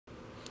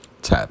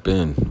Tap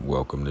in.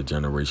 Welcome to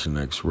Generation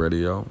X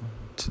Radio.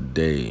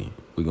 Today,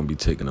 we're going to be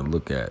taking a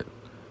look at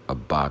a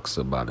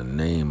boxer by the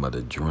name of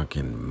the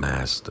Drunken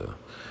Master.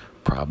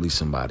 Probably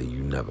somebody you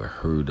never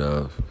heard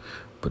of,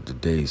 but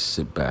today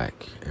sit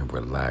back and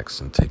relax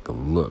and take a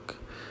look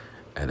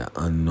at an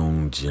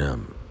unknown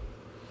gem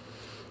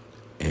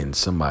and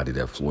somebody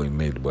that Floyd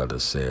Mayweather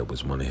said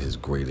was one of his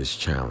greatest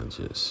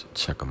challenges.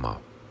 Check him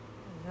out.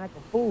 Act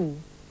a fool,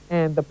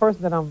 and the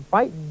person that I'm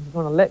fighting is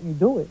going to let me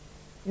do it.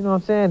 You know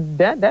what I'm saying?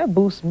 That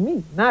boosts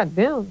me, not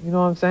them. You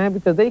know what I'm saying?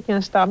 Because they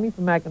can't stop me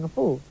from acting a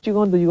fool. What you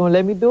gonna do? You gonna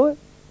let me do it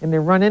and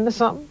then run into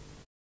something?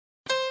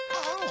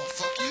 Oh,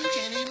 fuck you! You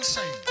can't even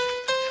sing.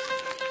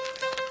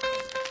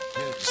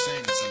 Yeah, just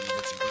sing something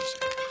with some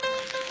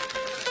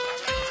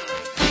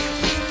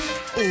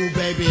Oh,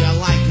 baby, I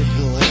like it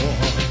raw.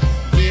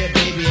 Yeah,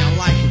 baby, I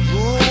like it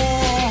raw.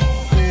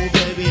 Oh,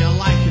 baby, I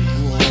like it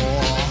raw.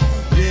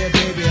 Yeah,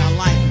 baby, I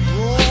like it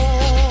raw.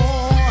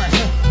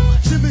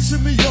 Shimmy,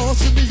 shimmy, y'all,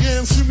 shimmy,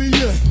 yeah, shimmy,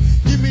 yeah.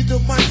 Give me the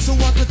mic so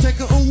I can take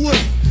it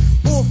away.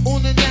 Off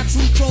on the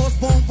natural charge,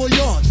 bon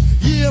voyage.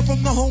 Yeah,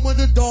 from the home of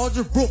the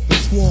Dodger Brooklyn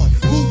squad.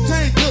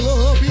 Wu-Tang Killer,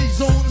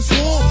 hubby's on the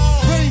swarm.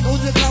 Rain on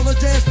your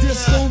college ass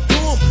disco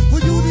dorm.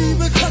 When you didn't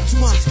even touch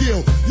my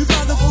skill, you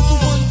gotta go to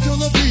one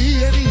killer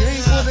B, and he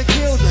ain't gonna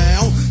kill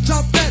now.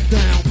 Chop that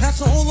down,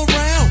 pass it all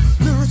around.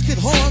 Lyrics get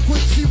hard,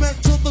 quick cement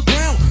to the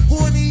ground.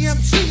 For an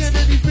EMC and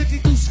any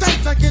 52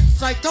 states, I get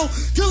psycho.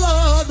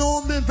 Killer,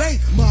 Norman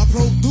Bates, my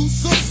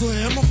producer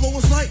slam. My flow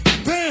is like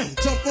bam,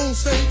 jump on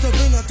stage and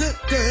then I dip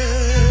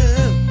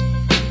there.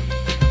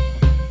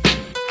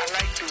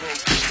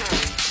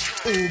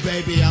 Oh,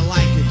 baby, I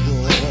like it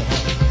raw.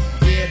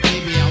 Yeah,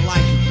 baby, I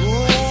like it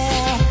raw.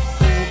 Oh,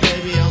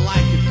 baby, I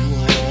like it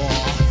raw.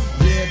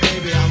 Yeah,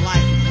 baby, I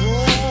like it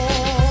raw.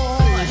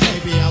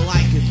 Baby, I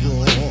like it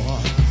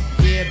raw.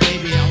 Yeah,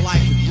 baby, I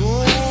like it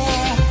raw.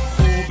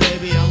 Oh,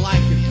 baby, I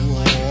like it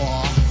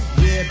raw.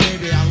 Yeah,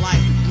 baby, I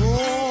like it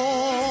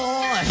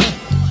raw.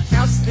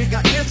 House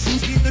nigga,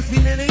 answers, keep the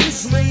feeling in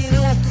his lane.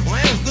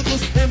 Land, the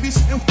bus, and be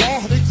sitting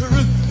for the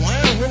turn.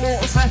 Land,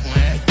 remorse, I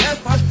land.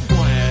 That's my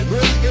plan.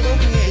 Really get on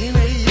me.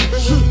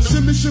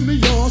 Shimmy, shimmy,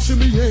 y'all,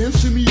 shimmy, yeah,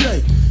 shimmy, yeah.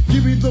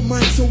 Give me the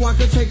mic so I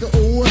can take it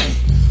away.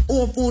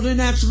 Off on the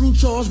natural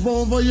charge,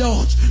 bon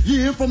voyage.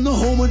 Yeah, from the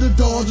home of the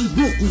Dodgers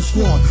Brooklyn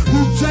squad.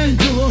 Wu-Tang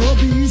Killer,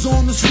 hubby's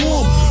on the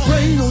swarm.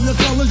 Rain on your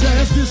college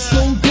ass, this so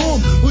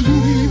dumb. Well, you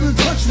didn't even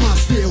touch my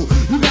skill.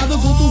 You gotta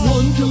go to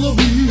one killer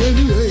B, and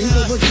he ain't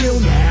gonna kill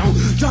now.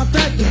 Drop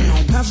that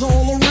down, pass it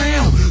all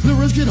around.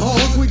 Lyrics get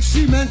hard, quick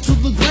cement to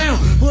the ground.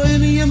 For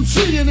any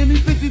MC and any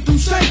 52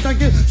 states, I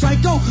get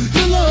psycho.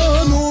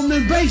 Killer,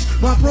 Norman Bates,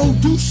 my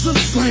producer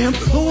slam.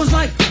 Oh, it's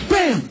like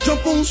bam,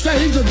 jump on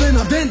stage and then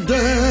I bend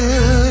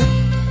there.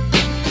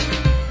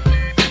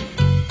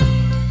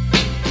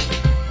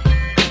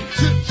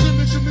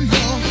 Shimmy, shimmy,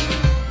 y'all.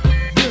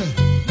 Yeah.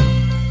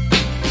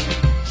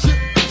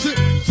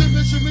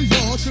 Shimmy, shimmy,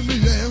 y'all. Shimmy,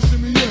 yeah,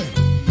 shimmy, yeah.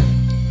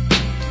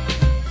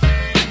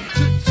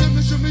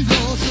 Shimmy, shimmy,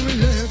 y'all. Shimmy,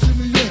 yeah,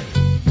 shimmy, yeah.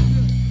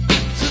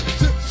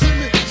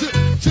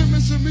 Shimmy,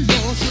 shimmy,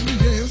 y'all. Shimmy,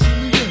 yeah,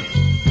 shimmy, yeah.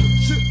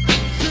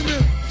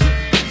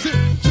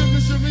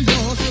 Shimmy,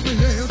 y'all. Shimmy,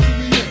 yeah,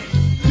 shimmy, yeah.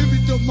 Give me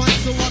the mic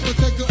so I can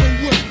take it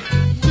away.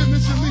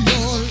 Shimmy,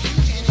 y'all.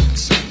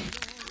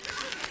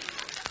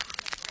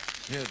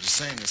 Yeah, just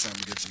saying this, I'm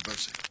gonna get some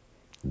mercy.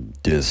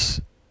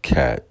 This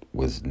cat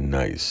was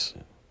nice.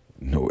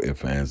 No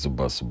ifs, ands, or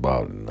buts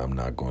about it. And I'm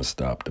not going to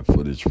stop the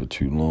footage for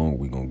too long.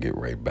 We're going to get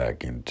right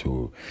back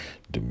into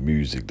the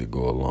music to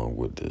go along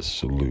with this.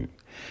 Salute.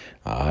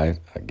 All right?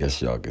 I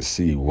guess y'all can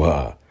see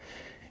why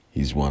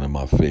he's one of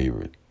my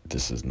favorite.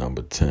 This is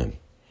number 10.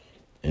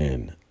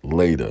 And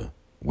later,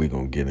 we're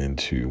going to get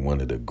into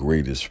one of the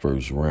greatest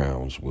first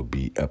rounds will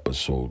be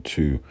episode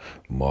 2,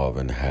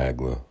 Marvin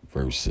Hagler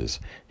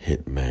versus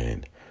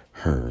Hitman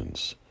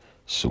Hearns.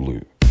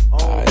 Salute.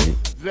 All right?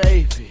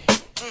 Baby.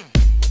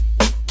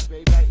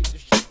 Baby, I eat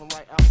this shit from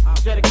right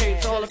out.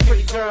 Dedicate to all the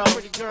pretty girls. All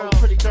the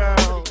pretty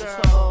girls.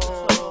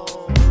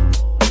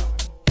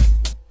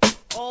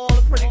 All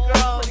the pretty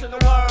girls in the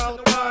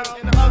world.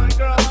 And the other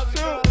girls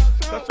too.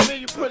 Cause to me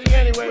you pretty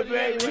anyway,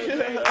 baby.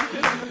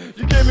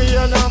 You give me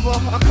your number,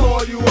 I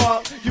call you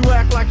up. You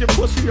act like your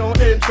pussy on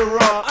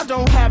interrupt. I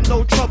don't have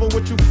no trouble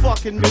with you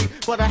fucking me,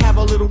 but I have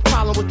a little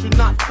problem with you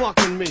not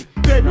fucking me.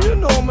 Baby, you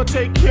know I'ma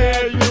take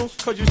care of you,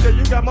 cause you say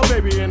you got my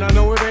baby and I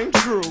know it ain't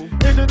true.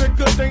 Is it a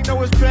good thing?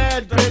 No, it's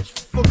bad,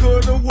 bitch. For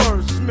good or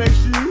worse, it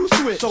makes you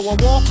switch. So I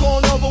walk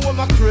on over with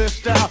my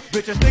crystal.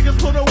 Bitches, niggas,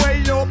 put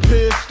away your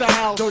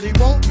pistol. Dirty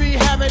won't be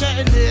having it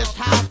in this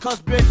house,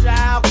 cause bitch,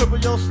 I'll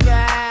cripple your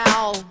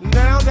style.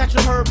 Now that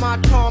you heard my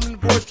charming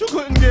voice, you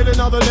couldn't get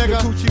another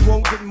nigga. The coochie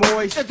won't get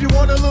moist. If you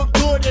wanna look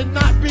good and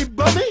not be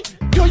bummy,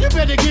 yo, you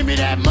better give me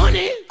that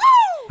money.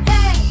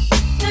 Hey,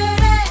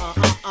 dirty.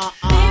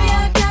 Baby,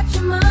 I got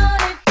your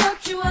money,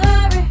 don't you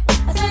worry.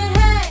 I said,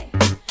 hey,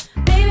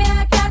 baby,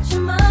 I got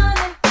your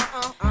money.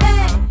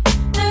 Hey,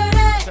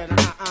 dirty.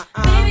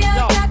 Baby, I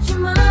got your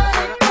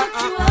money, don't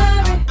you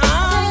worry. I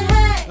said,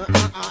 hey,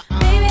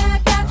 baby,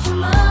 I got your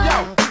money. Yo,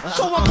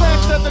 so I'm glad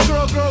said the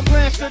girl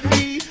glanced at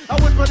me. I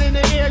whispered in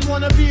the air, you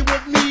wanna be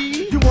with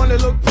me? You wanna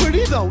look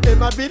pretty though in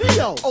my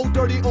video. Oh,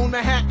 dirty on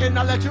the hat, and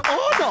I let you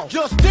all know.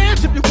 Just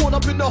dance if you caught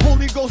up in the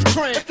Holy Ghost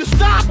trance. If you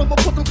stop, I'ma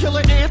put them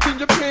killer ants in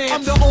your pants.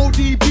 I'm the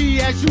ODB,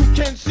 as you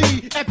can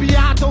see.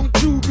 FBI, don't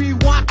you be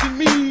watching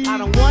me. I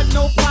don't want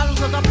no problems,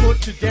 cause I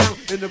put you down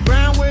in the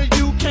ground where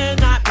you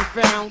cannot be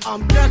found.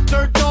 I'm just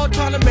dirt dog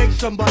trying to make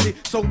somebody.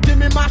 So give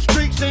me my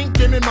streaks and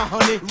give me my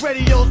honey.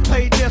 Radios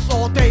play this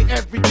all day,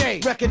 every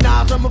day.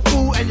 Recognize I'm a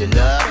fool and you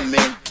love me.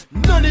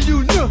 None of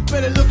you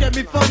better look at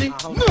me funny.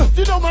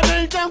 You know my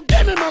name down,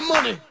 give me my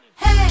money.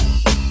 Hey,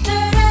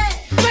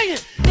 dirty. Sing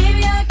it,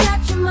 Baby, I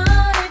got your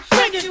money.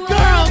 sing it, Don't you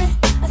girls. worry.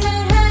 I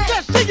said, hey,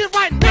 Just sing it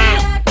right baby,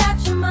 now. I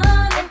got your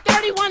money. If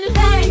 31 is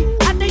money,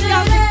 I think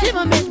y'all should give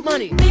him his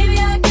money. Baby,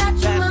 I got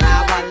your money.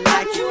 That's how I like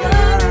Don't it, you worry.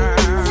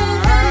 I said,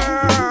 hey,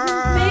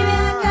 baby,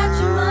 I got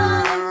your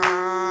money.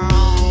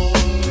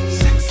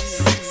 Sexy,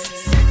 sexy,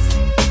 sexy.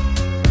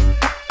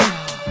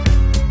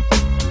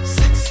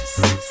 Sexy,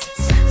 sexy,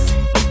 sexy.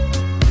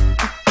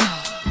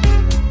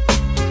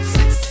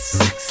 Sexy,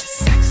 sexy,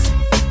 sexy.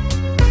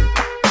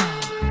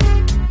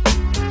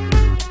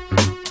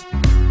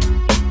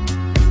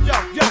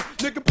 Yo,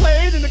 nigga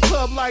played in the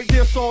club like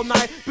this all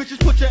night. Bitches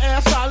put your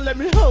ass out, let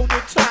me hold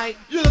it tight.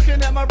 You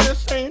looking at my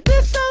wrist saying,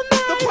 this so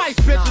nice. The price,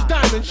 bitch, is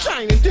diamond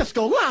shining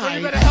disco line. Well,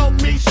 you better help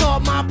me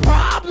solve my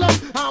problem.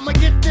 I'ma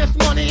get this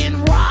money and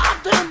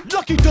rob them.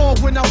 Lucky dog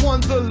when I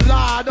won the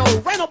lotto.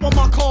 Ran up on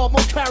my car,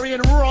 I'm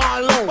carrying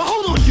Rollo. But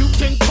hold on, you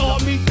can call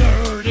me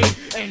dirty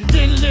and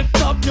then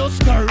lift up your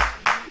skirt.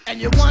 And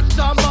you want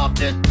some of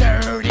this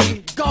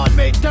dirty? God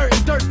made dirt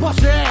and dirt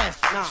bust your ass.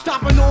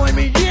 Stop annoying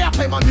me, yeah,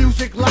 play my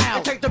music loud.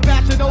 And take the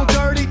batch of no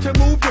dirty to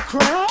move your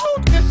crowd.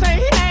 Just say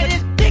he had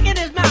his dick in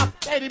his mouth.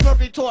 Eddie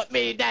Murphy taught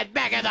me that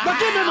back of the house.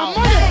 Give me my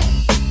money.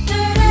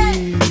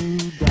 Dirty.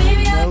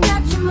 Baby, I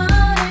got your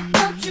money.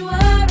 Don't you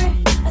worry.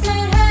 I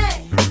said,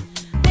 hey,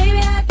 baby,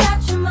 I got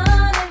your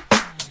money.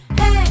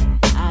 Hey,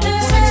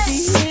 dirty.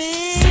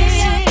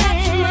 Baby, I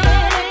got your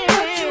money.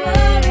 Don't you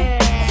worry.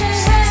 I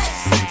said,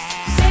 hey,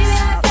 baby, I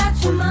got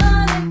your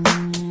money.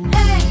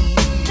 Hey,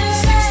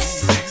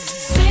 dirty.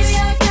 Baby,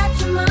 I got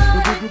your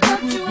money.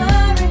 Don't you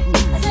worry.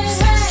 I said,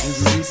 hey,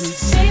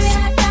 baby,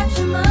 I got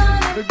your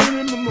money. Give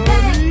me my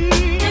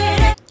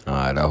money.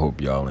 Alright, I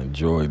hope y'all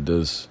enjoyed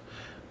this.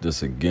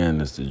 This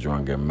again is the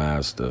Drunken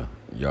Master.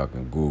 Y'all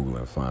can Google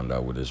and find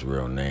out what his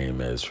real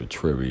name is for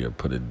trivia.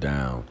 Put it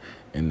down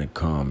in the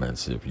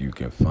comments if you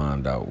can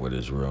find out what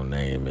his real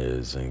name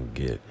is and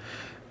get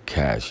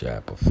Cash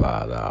App of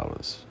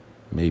 $5.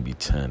 Maybe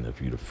 10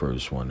 if you're the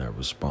first one that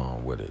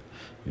respond with it.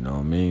 You know what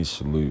I mean?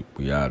 Salute.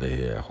 We out of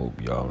here. I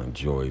hope y'all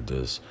enjoyed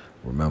this.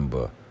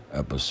 Remember,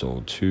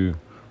 episode 2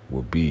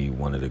 will be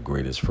one of the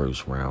greatest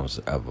first rounds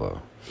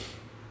ever.